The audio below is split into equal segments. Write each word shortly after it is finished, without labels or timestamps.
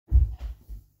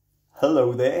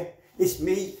Hello there, it's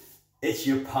me, it's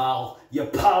your pal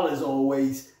as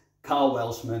always, Carl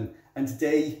Welshman, and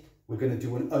today we're going to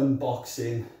do an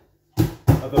unboxing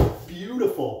of a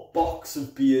beautiful box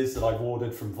of beers that I've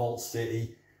ordered from Vault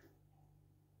City.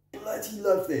 Bloody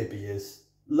love their beers,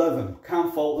 love them,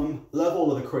 can't fault them, love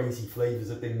all of the crazy flavours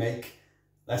that they make.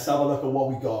 Let's have a look at what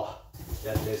we got.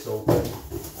 Get this open.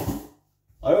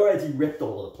 I already ripped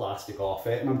all of the plastic off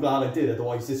it, and I'm glad I did,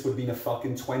 otherwise this would have been a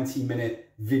fucking 20-minute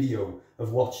video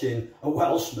of watching a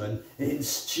Welshman in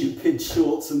stupid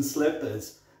shorts and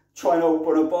slippers trying to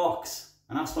open a box,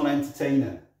 and that's not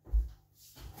entertaining.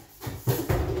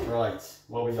 Right,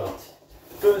 what we got?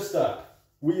 First up,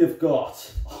 we have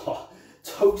got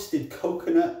toasted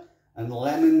coconut and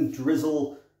lemon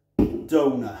drizzle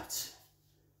donut.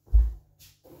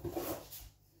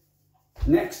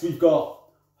 Next we've got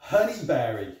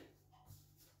honeyberry.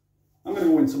 I'm going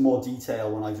to go into more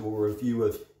detail when I do a review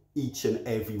of each and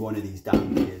every one of these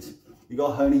damn beers. We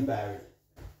got honeyberry.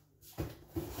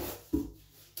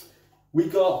 We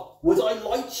got Would I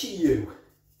Lychee You?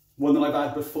 One that I've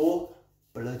had before.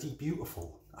 Bloody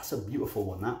beautiful. That's a beautiful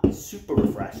one, that. Super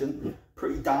refreshing.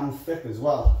 Pretty damn thick as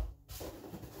well.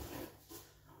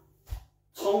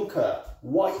 Tonka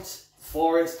White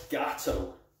Forest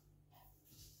Gatto.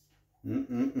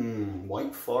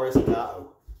 White Forest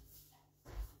Gatto.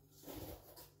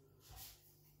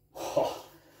 Oh,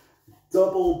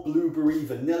 double blueberry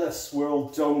vanilla swirl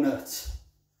donut.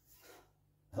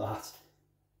 That.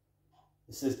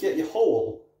 It says get your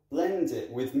whole, blend it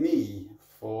with me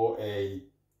for a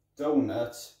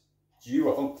donut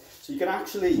duo. So you can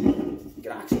actually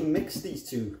mix these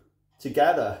two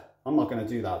together. I'm not going to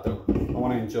do that though. I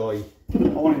want to enjoy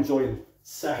them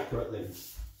separately.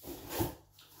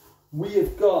 We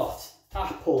have got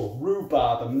apple,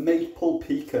 rhubarb and maple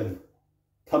pecan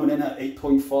coming in at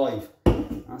 8.5.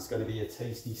 That's going to be a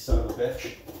tasty son of a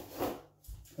bitch.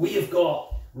 We have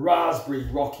got raspberry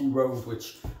rocky road,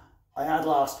 which I had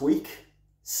last week.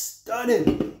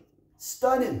 Stunning,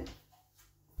 stunning.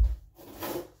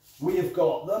 We have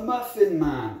got the Muffin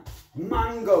Man,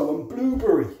 mango and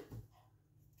blueberry.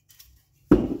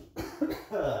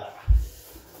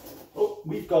 Oh,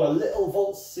 we've got a little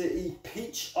Vault City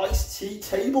peach iced tea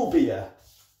table beer.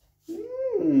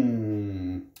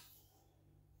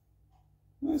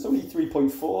 It's only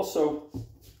 3.4, so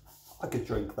I could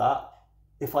drink that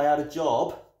if I had a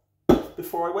job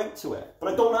before I went to it.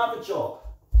 But I don't have a job.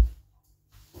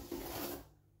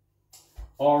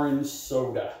 Orange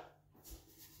soda.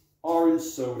 Orange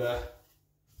soda.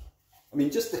 I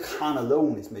mean, just the can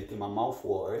alone is making my mouth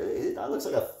water. That looks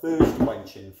like a thirst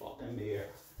quenching fucking beer.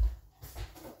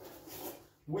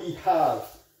 We have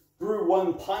Brew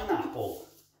One Pineapple,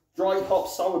 dry hop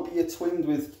sour beer twinned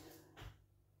with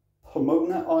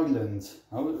Pomona Island.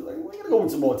 We're going to go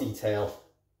into more detail,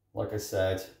 like I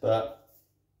said, but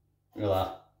look at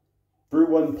that. Brew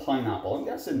One Pineapple. I'm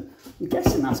guessing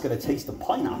that's going to taste the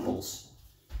pineapples.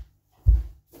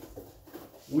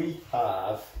 We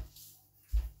have,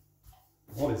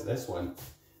 what is this one?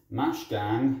 Mash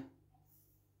Gang,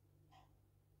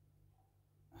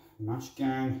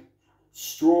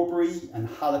 strawberry and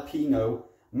jalapeno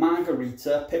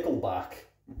margarita pickleback.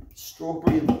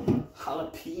 Strawberry and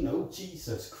jalapeno,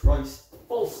 Jesus Christ.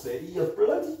 Vault City, you're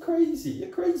bloody crazy, you're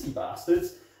crazy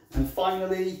bastards. And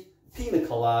finally, pina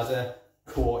colada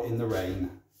caught in the rain.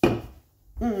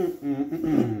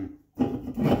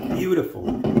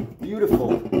 Beautiful,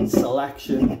 beautiful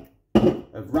selection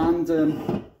of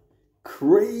random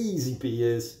crazy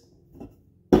beers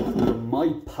from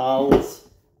my pals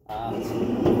at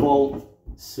Vault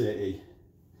City.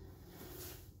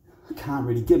 I can't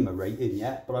really give them a rating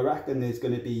yet, but I reckon there's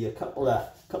going to be a couple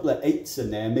of 8s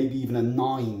in there, maybe even a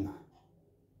 9.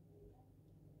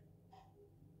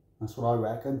 That's what I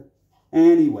reckon.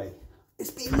 Anyway,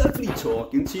 it's been lovely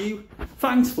talking to you.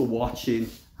 Thanks for watching.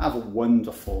 Have a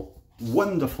wonderful,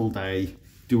 wonderful day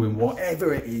doing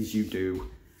whatever it is you do.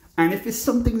 And if it's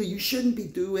something that you shouldn't be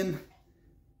doing,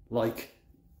 like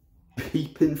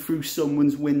peeping through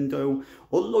someone's window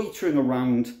or loitering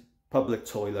around public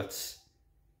toilets,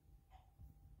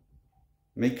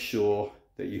 make sure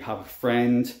that you have a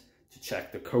friend to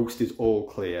check the coast is all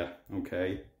clear,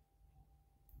 okay?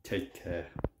 Take care.